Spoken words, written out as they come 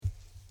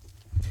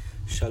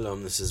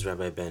Shalom, this is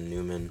Rabbi Ben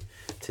Newman.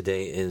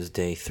 Today is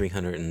day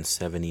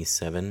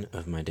 377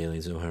 of my daily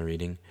Zohar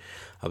reading.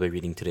 I'll be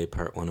reading today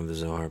part 1 of the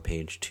Zohar,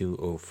 page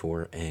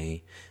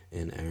 204a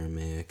in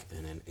Aramaic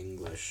and in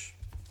English.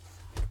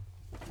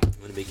 I'm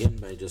going to begin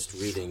by just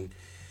reading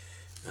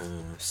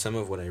some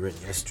of what I read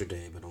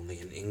yesterday, but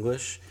only in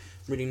English.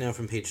 I'm reading now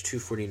from page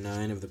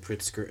 249 of the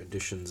Pritzker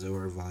edition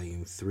Zohar,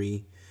 volume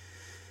 3,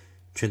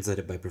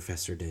 translated by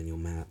Professor Daniel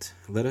Matt.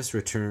 Let us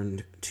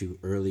return to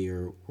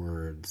earlier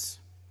words.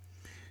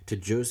 To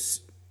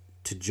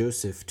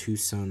Joseph 2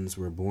 sons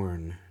were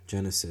born,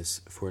 Genesis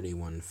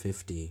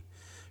 41:50.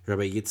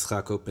 Rabbi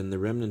Yitzchak opened, the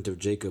remnant of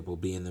Jacob will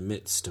be in the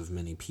midst of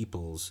many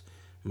peoples,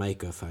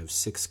 Micah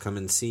 5:6. Come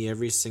and see,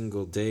 every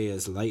single day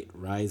as light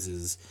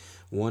rises,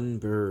 one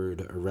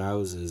bird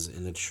arouses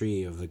in a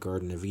tree of the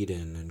Garden of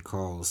Eden and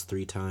calls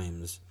 3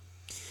 times.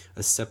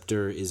 A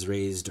scepter is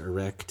raised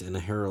erect, and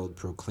a herald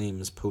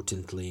proclaims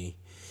potently,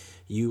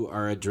 you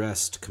are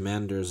addressed,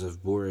 commanders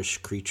of boorish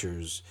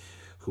creatures.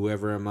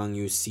 Whoever among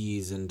you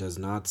sees and does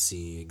not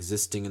see,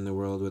 existing in the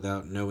world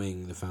without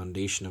knowing the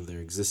foundation of their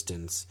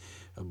existence,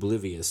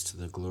 oblivious to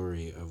the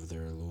glory of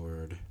their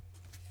Lord.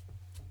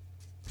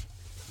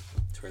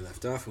 That's where I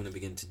left off. I'm going to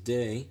begin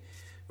today,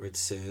 where it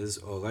says,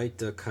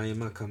 Oraita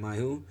kaima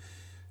kamayu.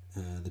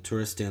 The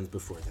Torah stands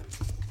before them.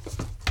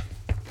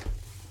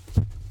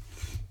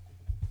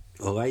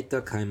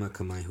 Oraita kaima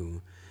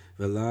kamayu,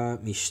 vela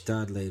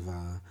mishtad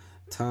leva,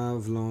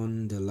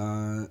 tavlon de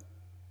la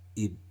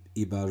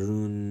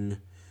ibarun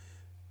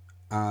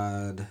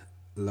ad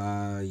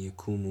la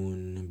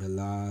yekumun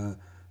bela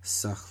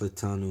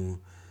sachletanu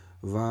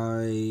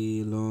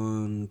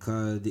vailon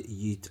kad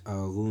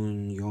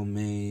yitarun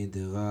yome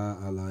dera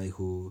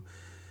alaihu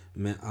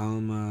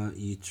me'alma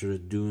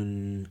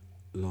yitredun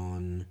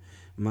lon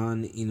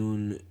man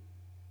inun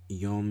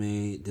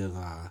yome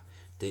dera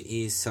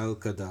dei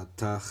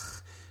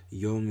salkadatach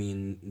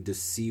yomin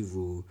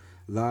desivu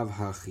lav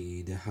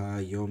hachi deha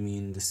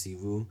yomin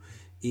desivu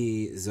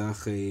I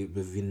zache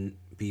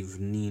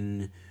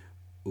bivnin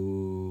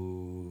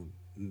u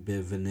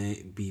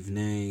bivnei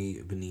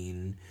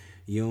bnin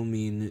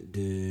yomin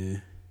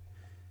de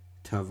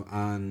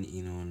tavan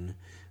inun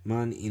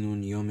man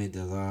inun yome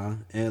dera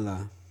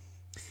ela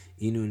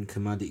inun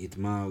kamadi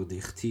itmar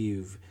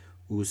dichtiv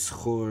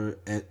uschor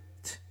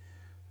et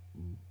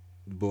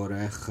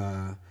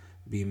borecha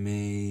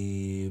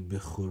bimei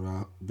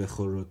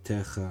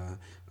bechorotecha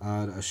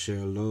ad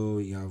asher lo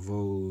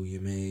yavo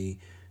yemei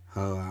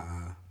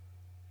Hara'a.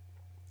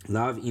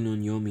 Lav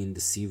inun yomin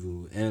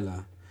desivu,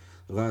 ela,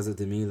 raza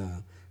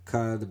demila,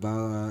 kad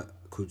bara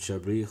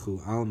kuchabrichu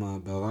alma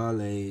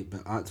barale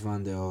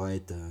be'atvan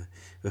deoraita,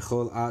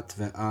 vechol at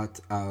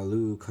ve'at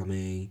alu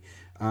kamei,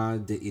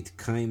 ad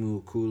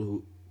deitkaimu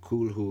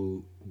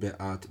kulhu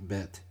be'at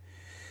bet,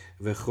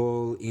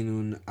 vechol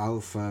inun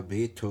alfa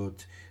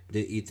betot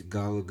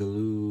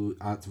deitgalgalu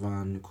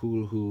atvan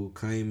kulhu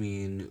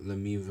kaimin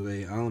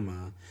lemivre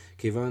alma,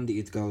 kevan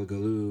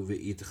deitgalgalu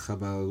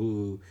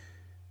ve'itchabaru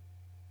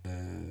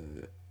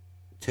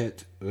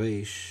tet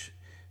reish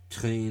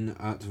train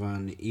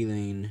atvan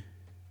ilain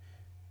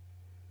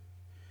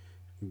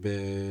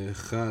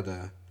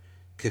bechada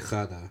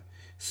kechada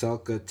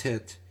salka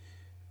tet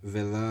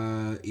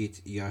vela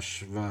it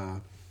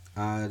yashva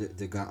ad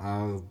de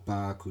ga'ar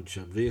ba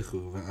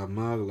kuchabrichu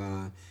ve'amar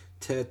la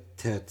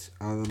tet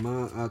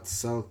alma at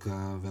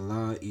salka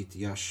vela it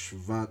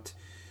yashvat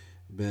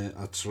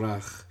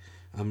be'atrach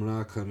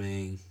amra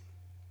kamei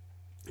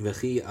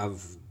vechi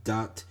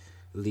avdat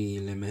li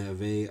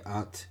lemehave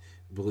at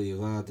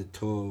brira de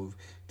tov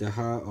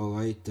deha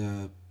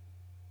oraita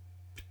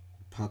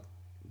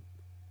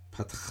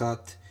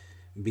patchat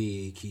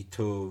bi ki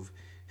tov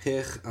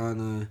hech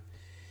ana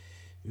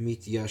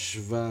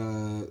mityashva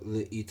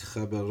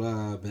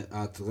leitchabara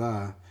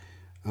be'atra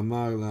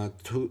amar la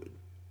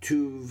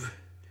tuv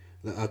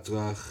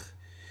le'atrach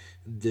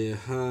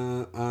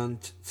deha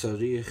ant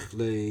tzarich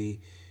le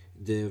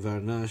de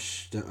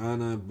varnash de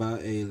ana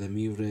ba'e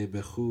lemivre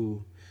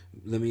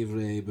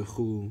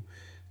bechu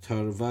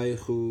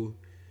tarvaichu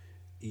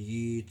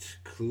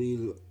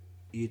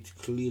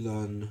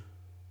yitklilan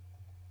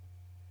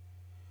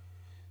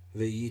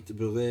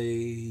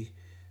ve'yitberei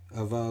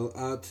aval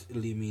at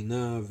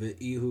limina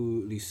ve'ihu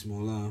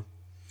lismola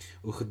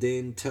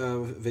וכדין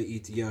תו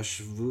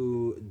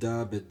והתיישבו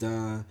דה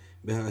בדה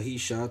בההי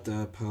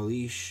שעתה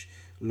פליש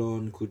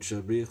לון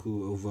קודשבריחו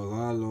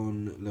וברא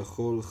לון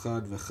לכל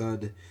חד וחד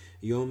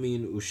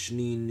יומין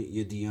ושנין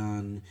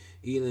ידיען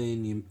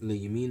אילן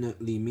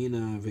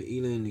לימינה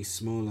ואילן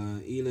לשמאלה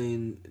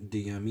אילן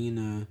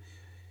דימינה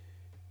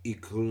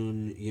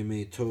יקרון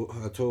ימי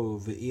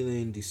הטוב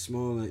ואילן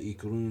דשמאלה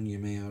יקרון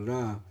ימי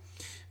הרע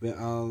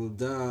ועל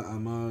דה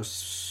אמר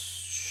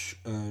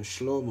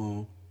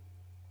שלמה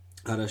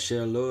עד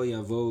אשר לא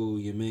יבואו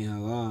ימי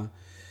הרע,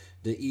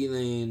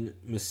 דאילן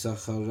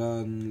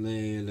מסחרן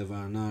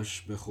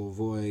לברנש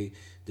בחובוי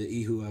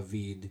דאיהו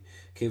אביד,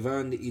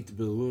 כיוון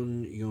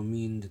דאיתברון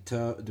יומין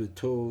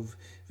דטוב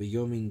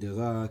ויומין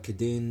דרע,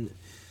 כדין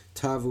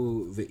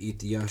tavu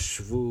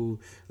ve'ityashvu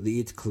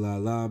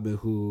li'itklala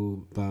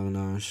behu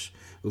barnash,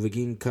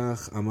 uvegin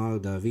kach amar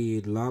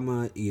David,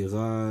 lama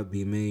ira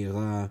bimei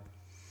ra,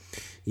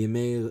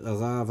 yemei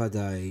ra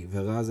vadai,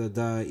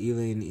 verazada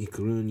ilen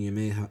ikrun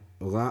yemei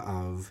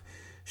ra'av,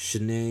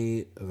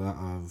 shnei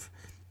ra'av,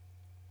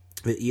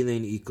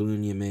 ve'ilen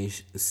ikrun yemei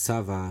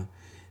sava,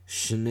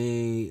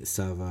 shnei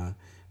sava,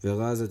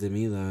 veraza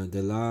demila,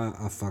 dela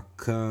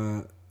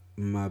afaka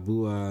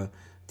mabua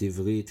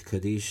דברית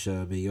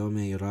קדישה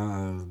ביומי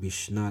רעב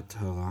בשנת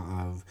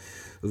הרעב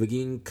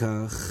ובגין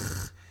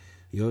כך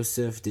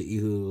יוסף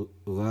דאילו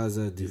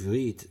רזה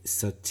דברית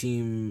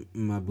סתים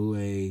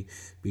מבואי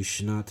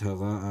בשנת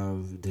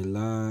הרעב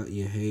דלה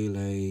יהי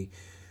לי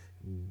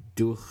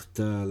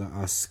דוכתה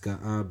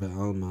להשקעה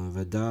בעלמא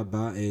ודה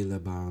באי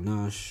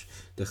לברנש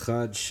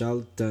דחד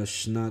שלטה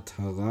שנת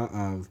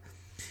הרעב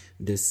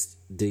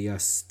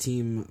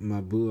דייסתים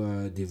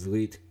מבוע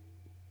דברית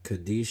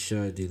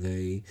קדישה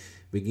דילי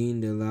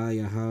begin de la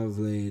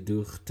yahavle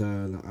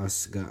duchta la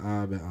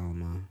asga'a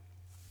be'alma.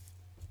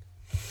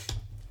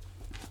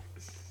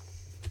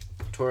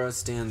 Torah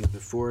stands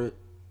before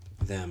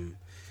them,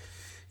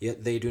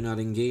 yet they do not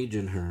engage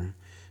in her.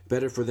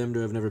 Better for them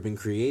to have never been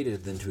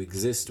created than to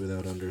exist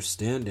without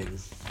understanding.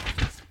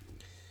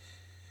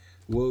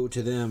 Woe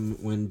to them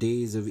when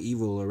days of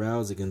evil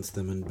arouse against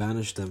them and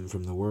banish them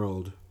from the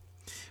world.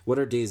 What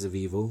are days of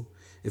evil?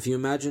 If you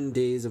imagine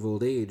days of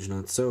old age,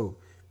 not so.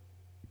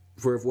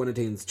 For if one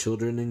attains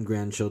children and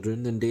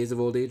grandchildren, then days of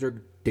old age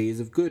are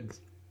days of good.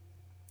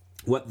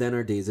 What then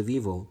are days of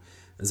evil?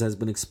 As has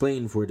been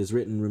explained, for it is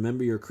written,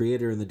 remember your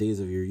Creator in the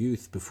days of your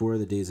youth, before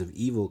the days of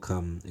evil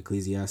come.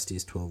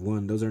 Ecclesiastes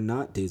 12:1. Those are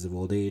not days of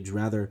old age.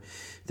 Rather,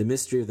 the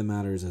mystery of the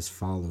matter is as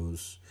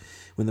follows.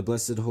 When the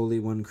Blessed Holy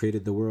One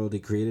created the world, he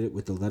created it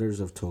with the letters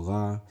of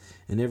Torah,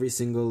 and every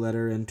single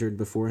letter entered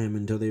before him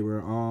until they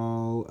were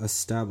all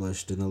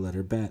established in the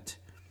letter Bet.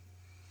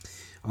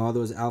 All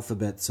those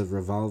alphabets of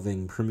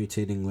revolving,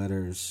 permutating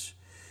letters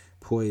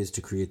poised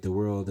to create the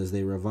world as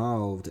they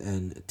revolved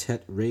and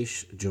Tet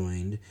Resh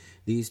joined,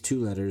 these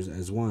two letters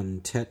as one,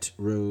 Tet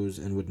rose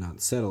and would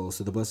not settle.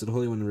 So the Blessed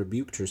Holy One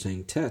rebuked her,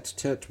 saying, Tet,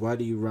 Tet, why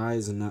do you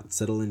rise and not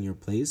settle in your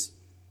place?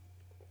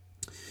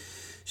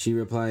 She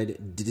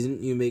replied, didn't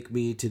you make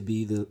me to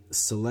be the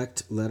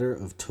select letter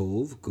of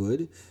Tov,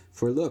 good?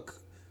 For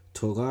look,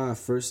 Torah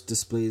first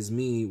displays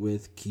me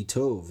with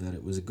Kitov, that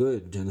it was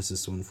good,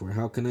 Genesis 1:4.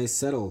 How can I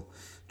settle,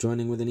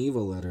 joining with an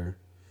evil letter?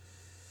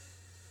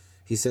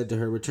 He said to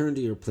her, return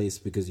to your place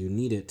because you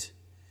need it.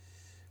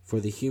 For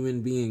the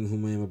human being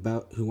whom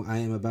I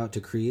am about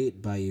to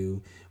create by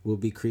you will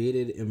be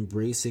created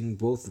embracing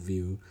both of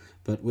you,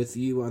 but with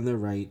you on the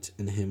right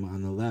and him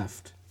on the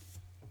left.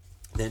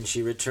 Then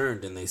she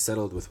returned, and they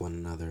settled with one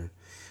another.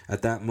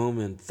 At that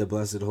moment, the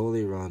Blessed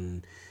Holy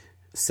One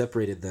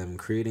separated them,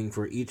 creating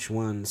for each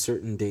one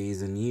certain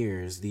days and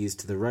years, these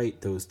to the right,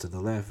 those to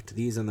the left.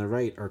 These on the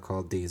right are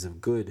called days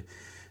of good.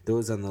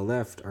 Those on the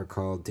left are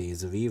called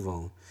days of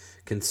evil.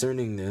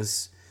 Concerning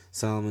this,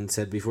 Solomon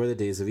said, before the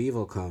days of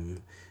evil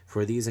come,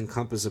 for these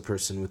encompass a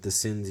person with the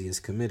sins he has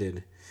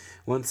committed.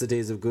 Once the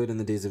days of good and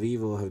the days of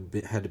evil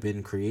had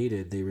been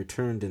created, they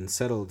returned and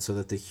settled so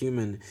that the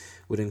human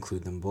would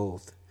include them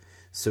both.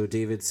 So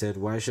David said,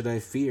 why should I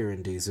fear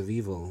in days of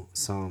evil?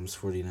 Psalms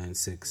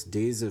 49:6.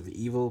 Days of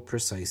evil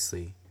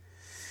precisely.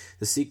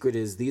 The secret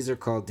is, these are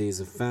called days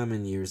of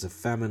famine, years of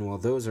famine, while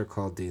those are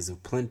called days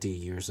of plenty,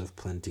 years of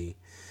plenty.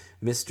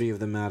 Mystery of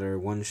the matter,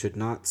 one should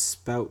not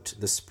spout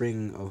the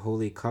spring of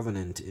holy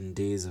covenant in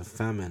days of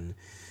famine,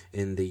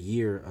 in the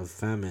year of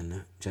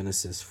famine.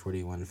 Genesis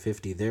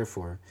 41:50.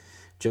 Therefore,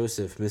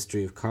 Joseph,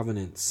 mystery of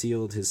covenant,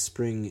 sealed his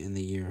spring in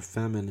the year of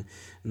famine,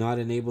 not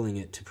enabling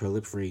it to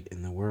proliferate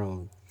in the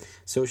world.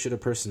 So should a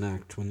person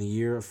act. When the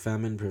year of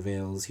famine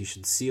prevails, he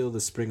should seal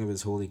the spring of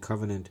his holy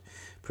covenant,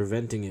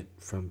 preventing it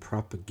from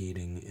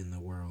propagating in the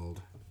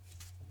world.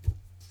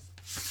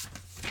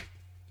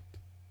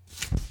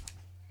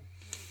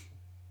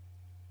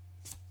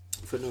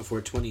 Footnote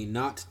 420,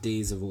 not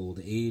days of old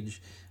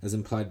age, as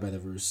implied by the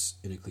verse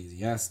in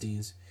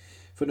Ecclesiastes.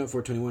 Footnote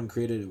 421,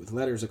 created it with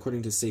letters.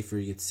 According to Sefer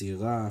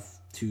Yetzirah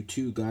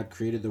 2:2, God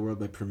created the world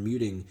by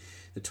permuting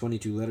the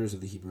 22 letters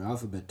of the Hebrew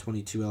alphabet,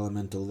 22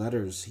 elemental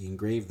letters. He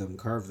engraved them,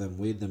 carved them,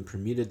 weighed them,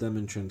 permuted them,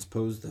 and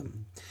transposed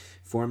them,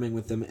 forming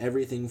with them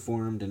everything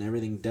formed and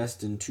everything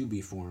destined to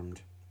be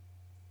formed.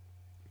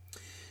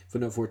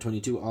 Footnote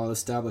 422, all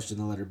established in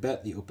the letter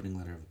Bet, the opening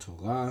letter of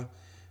Torah.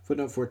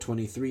 Footnote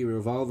 423,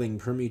 revolving,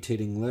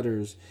 permutating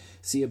letters.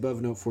 See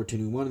above note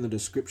 421 in the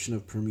description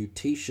of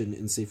permutation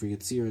in Sefer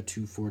Yetzirah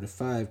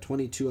 2:4-5.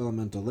 22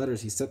 elemental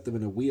letters. He set them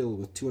in a wheel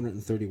with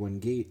 231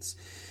 gates,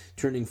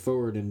 turning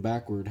forward and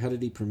backward. How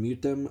did he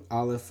permute them?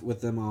 Aleph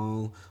with them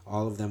all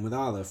of them with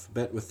Aleph.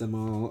 Bet with them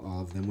all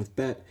of them with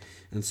Bet.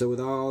 And so with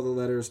all the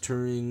letters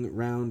turning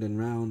round and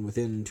round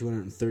within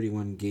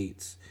 231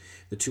 gates.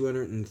 The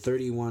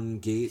 231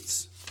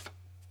 gates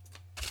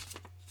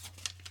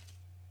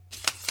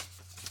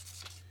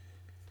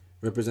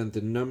represent the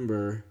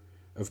number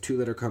of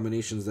two-letter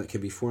combinations that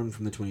can be formed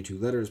from the 22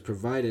 letters,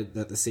 provided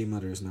that the same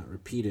letter is not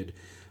repeated.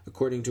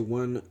 According to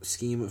one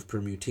scheme of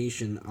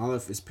permutation,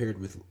 Aleph is paired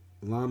with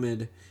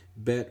Lamed,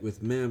 Bet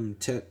with Mem,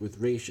 Tet with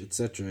Resh,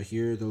 etc.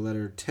 Here, the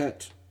letter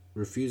Tet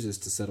refuses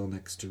to settle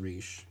next to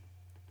Resh.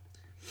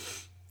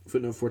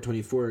 Footnote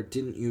 424,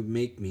 didn't you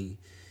make me?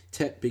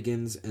 Tet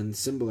begins and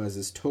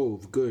symbolizes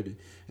Tov, good,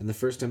 and the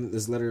first time that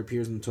this letter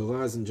appears in the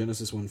Torah is in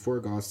Genesis 1:4.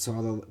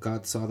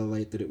 God saw the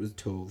light that it was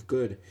Tov,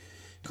 good.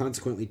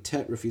 Consequently,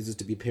 Tet refuses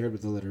to be paired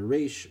with the letter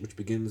Resh, which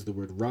begins the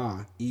word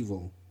Ra,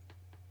 evil.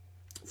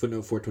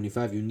 Footnote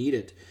 425, you need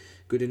it.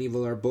 Good and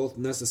evil are both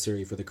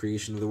necessary for the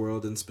creation of the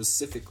world, and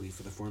specifically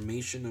for the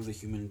formation of a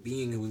human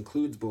being who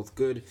includes both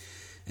good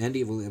and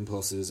evil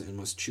impulses and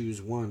must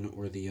choose one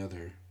or the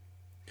other.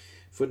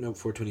 Footnote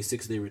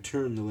 426, they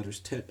returned, the letters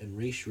Tet and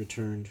Resh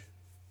returned.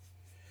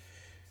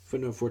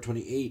 Footnote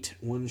 428,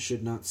 one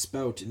should not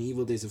spout. In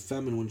evil days of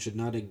famine, one should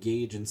not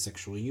engage in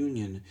sexual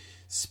union,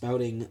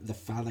 spouting the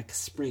phallic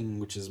spring,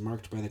 which is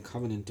marked by the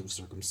covenant of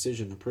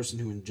circumcision. A person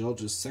who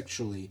indulges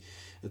sexually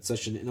at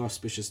such an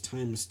inauspicious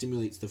time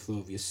stimulates the flow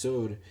of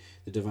Yesod,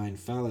 the divine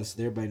phallus,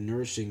 thereby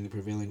nourishing the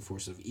prevailing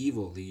force of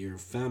evil, the year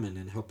of famine,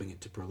 and helping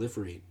it to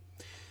proliferate.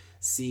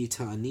 See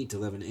Ta'anit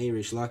 11a.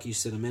 Rish Lakish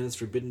said, a man is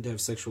forbidden to have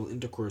sexual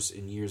intercourse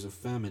in years of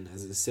famine.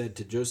 As it is said,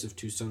 to Joseph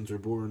 2 sons were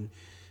born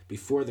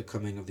before the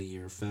coming of the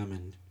year of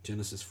famine.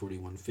 Genesis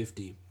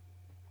 41:50.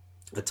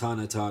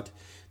 Atana taught,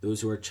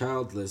 those who are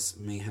childless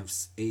may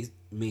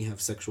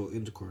have sexual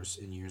intercourse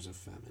in years of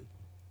famine.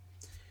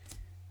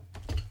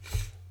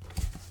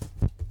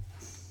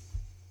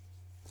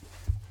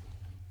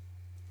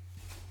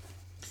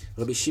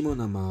 Rabbi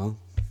Shimon Amar,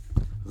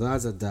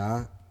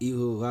 Razada,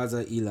 Ihu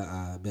Raza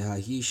Ila'a,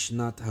 Behahi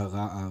Shnat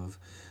Hara'av,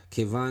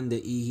 Kevan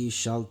De'ihi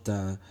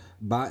Shalta,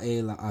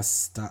 Ba'e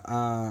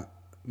La'asta'a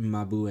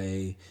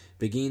Mabue,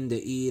 Begin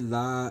De'i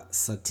La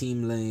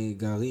Satim Le,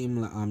 Garim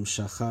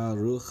La'amshacha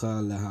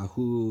Rucha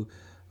Lehahu,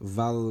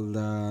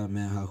 Valda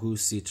Mehahu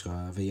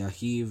Sitra,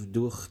 Veyahiv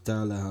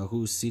Duchta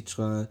Lehahu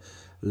Sitra,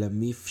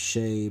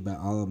 Lemifshe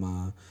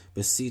Ba'alma,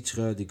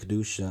 Besitra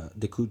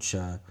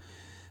Dekudsha,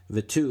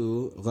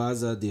 Vetu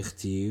Raza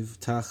Dichtiv,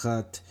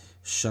 Tachat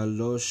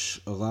Shalosh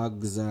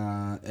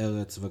Ragza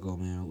Eretz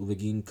Vagomer,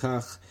 Ubegin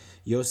Kach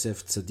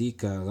Yosef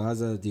Tzadika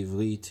Raza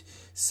Divrit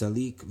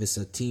Salik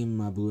Vesatim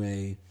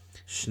Mabue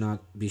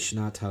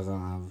Bishnat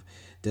Harav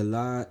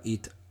Dela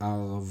It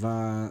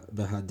Arva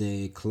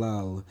Behade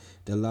Klal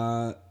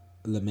Dela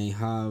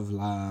Lemehav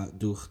La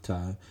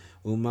Duchta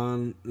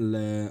Uman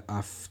Le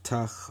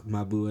Aftach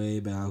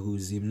Mabue Beahu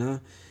Zimna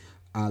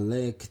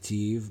Ale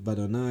Ktiv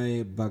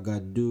Badonai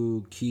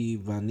Bagadu Ki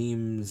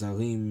Vanim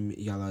Zarim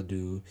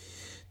Yaladu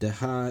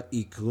Deha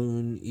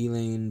Ikrun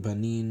Ilain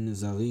Banin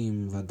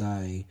Zarim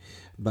Vadai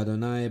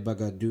Badonai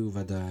Bagadu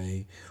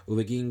Vadai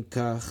Ubegin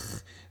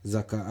Kach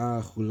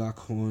Zaka'a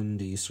Chulakhon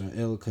de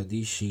Israel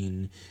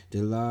Kadishin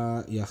De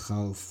La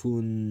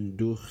Yachalfun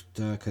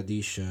Duchta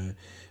Kadisha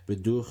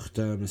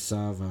Beduchta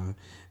Mesava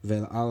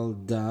Vel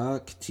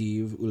Alda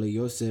Ktiv Ule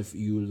Yosef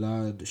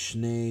Yulad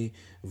Shnei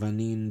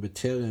Vanin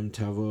Beterem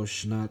Tavo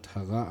Shnat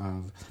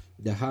Hara'av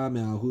Deha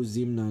Me'ahu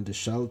Zimna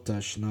Deshalta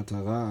Shnat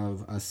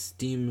Hara'av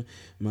Astim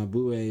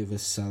Mabue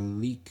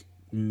Vesalik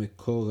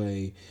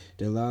Mekore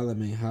Dela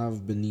Lemehav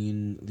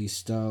Benin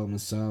Listal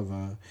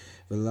Masava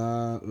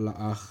Vela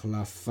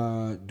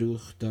La'achlafa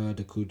Duchta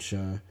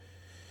Dekudsha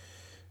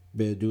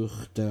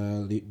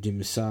Beduchta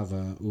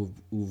Dimsava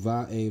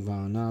Uvae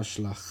Varnash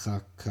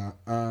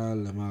Lachaka'a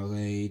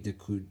Lemare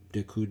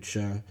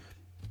Dekudsha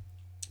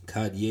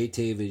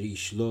Kadyete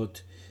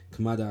Verishlot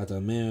Kmada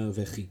Adamer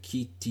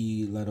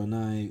Vechikiti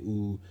Ladonai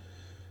U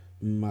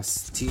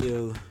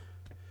Mastil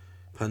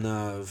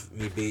Panav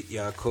Mibet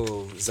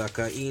Yaakov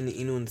Zakain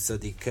Inun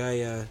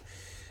Tzadikaya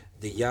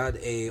De Yad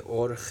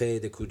Orche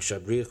De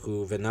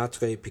Kudshabrichu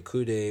Venatre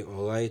Pikude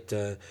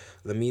Oraita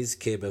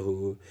Lamizke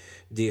Behu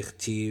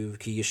Dichtiv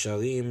Ki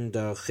Yesharim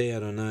Darche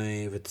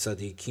Adonai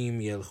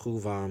V'Tzadikim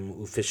Yelchuvam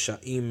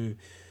Ufishaim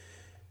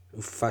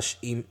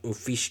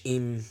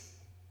Ufishim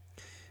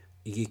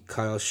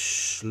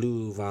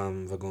Yikashlu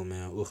Vam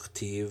Vagomer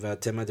Uchtiv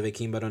Vatem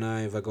Advekim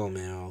Badonai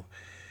Vagomer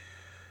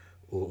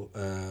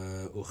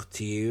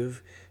Uchtiv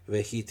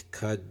Vehit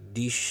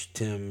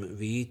Kadishtem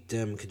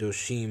Vitem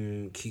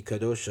Kedoshim Ki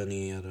Kadosh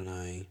Ani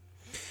Adonai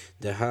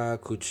Deha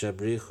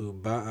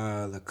Kudshabrichu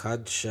Ba'a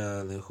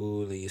Lakadsha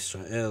Lehu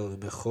LeYisrael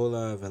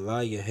Bechola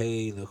Vela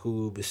Yehe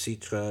Lehu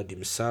Besitra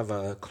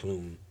Dimsava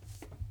Klum.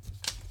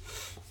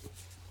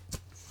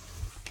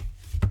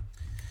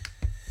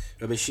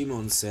 Rabbi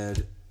Shimon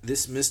said,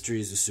 this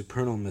mystery is a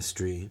supernal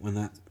mystery. When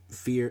that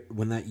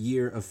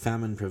year of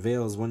famine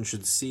prevails, one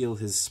should seal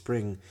his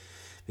spring,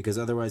 because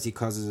otherwise he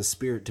causes a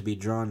spirit to be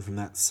drawn from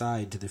that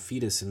side to the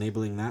fetus,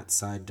 enabling that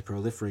side to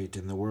proliferate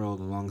in the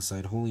world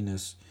alongside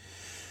holiness.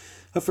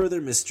 A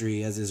further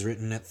mystery, as is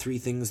written, at three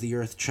things the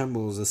earth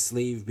trembles: a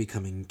slave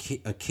becoming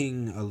a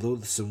king, a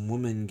loathsome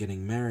woman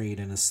getting married,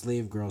 and a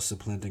slave girl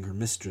supplanting her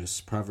mistress.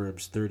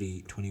 Proverbs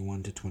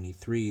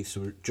 30:21-23.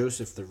 So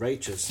Joseph the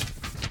righteous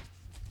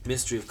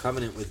mystery of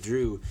covenant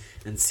withdrew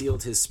and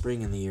sealed his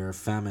spring in the year of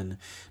famine,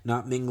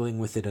 not mingling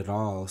with it at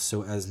all,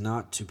 so as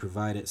not to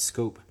provide it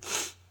scope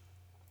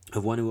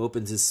of one who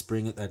opens his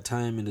spring at that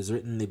time. It is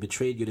written, they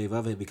betrayed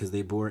Yudevave because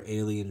they bore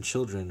alien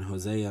children.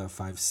 Hosea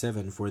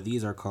 5:7. For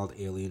these are called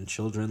alien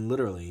children,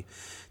 literally.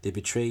 They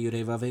betray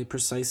Yudevave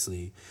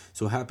precisely.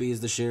 So happy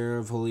is the share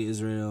of holy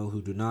Israel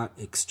who do not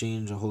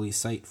exchange a holy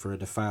site for a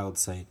defiled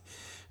site.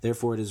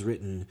 Therefore it is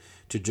written,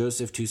 to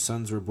Joseph 2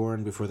 sons were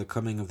born before the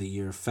coming of the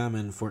year of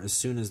famine, for as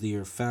soon as the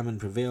year of famine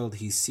prevailed,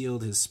 he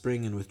sealed his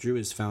spring and withdrew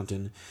his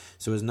fountain,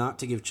 so as not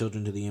to give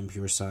children to the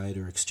impure side,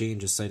 or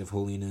exchange a site of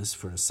holiness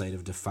for a site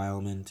of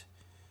defilement.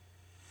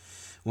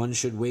 One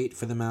should wait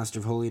for the Master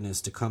of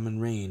Holiness to come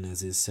and reign,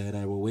 as is said,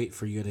 I will wait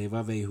for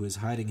Yudevave, who is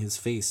hiding his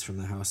face from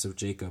the house of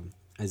Jacob.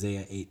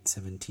 Isaiah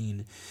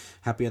 8:17.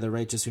 Happy are the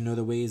righteous who know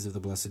the ways of the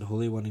Blessed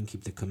Holy One and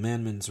keep the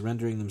commandments,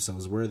 rendering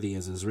themselves worthy,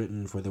 as is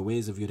written, for the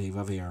ways of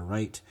Yudevave are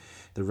right.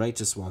 The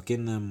righteous walk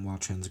in them, while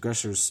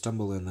transgressors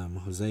stumble in them.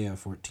 Hosea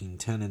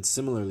 14:10. And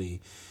similarly,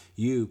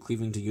 you,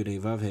 cleaving to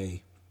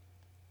Yudevave,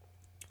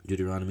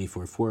 Deuteronomy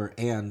 4:4,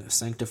 and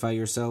sanctify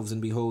yourselves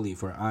and be holy,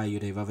 for I,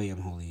 Yudevave,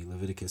 am holy.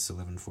 Leviticus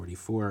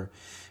 11:44.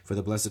 For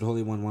the Blessed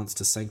Holy One wants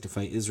to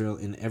sanctify Israel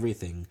in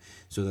everything,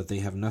 so that they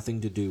have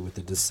nothing to do with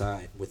the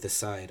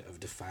side of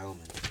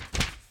defilement.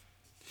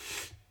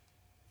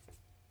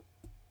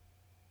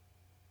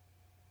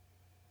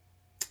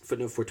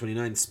 Footnote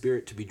 429.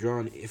 Spirit to be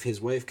drawn. If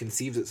his wife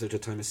conceives at such a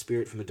time a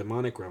spirit from the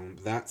demonic realm,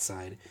 that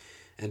side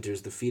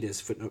enters the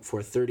fetus. Footnote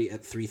 430.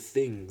 At three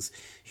things.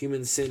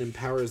 Human sin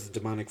empowers the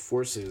demonic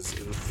forces,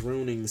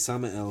 enthroning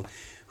Samael,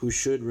 who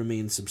should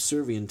remain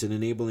subservient, and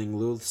enabling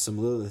loathsome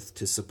Lilith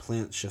to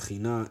supplant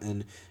Shekhinah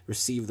and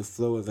receive the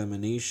flow of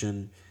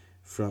emanation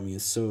from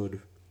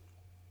Yesod.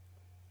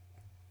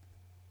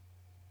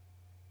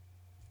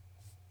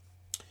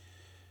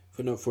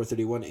 Footnote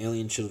 431.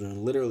 Alien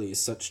children. Literally,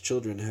 such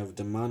children have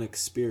demonic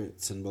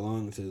spirits and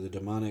belong to the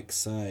demonic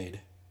side.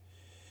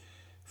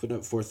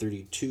 Footnote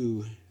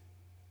 432.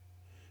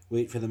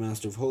 Wait for the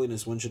Master of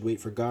Holiness. One should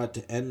wait for God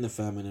to end the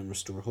famine and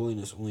restore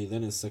holiness. Only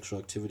then is sexual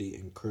activity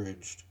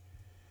encouraged.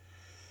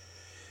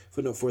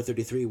 Footnote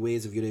 433.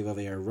 Ways of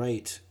Yudevave are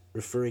right.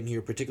 Referring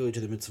here particularly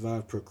to the mitzvah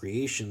of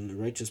procreation, the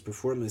righteous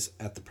perform this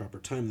at the proper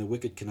time. The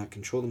wicked cannot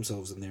control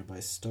themselves and thereby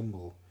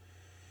stumble.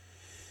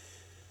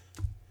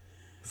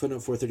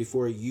 Footnote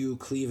 434. You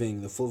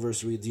cleaving. The full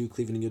verse reads, you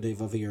cleaving in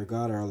Yudevave your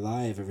God are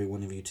alive, every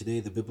one of you today.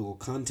 The biblical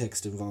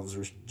context involves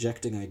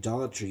rejecting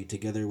idolatry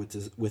together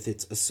with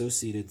its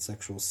associated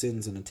sexual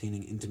sins and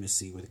attaining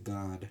intimacy with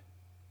God.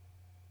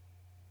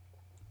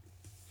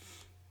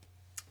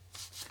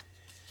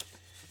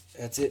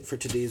 That's it for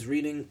today's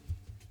reading.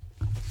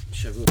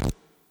 Shavua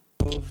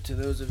Tov to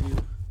those of you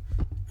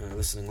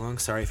listening along.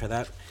 Sorry for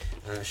that.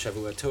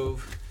 Shavua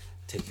Tov.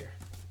 Take care.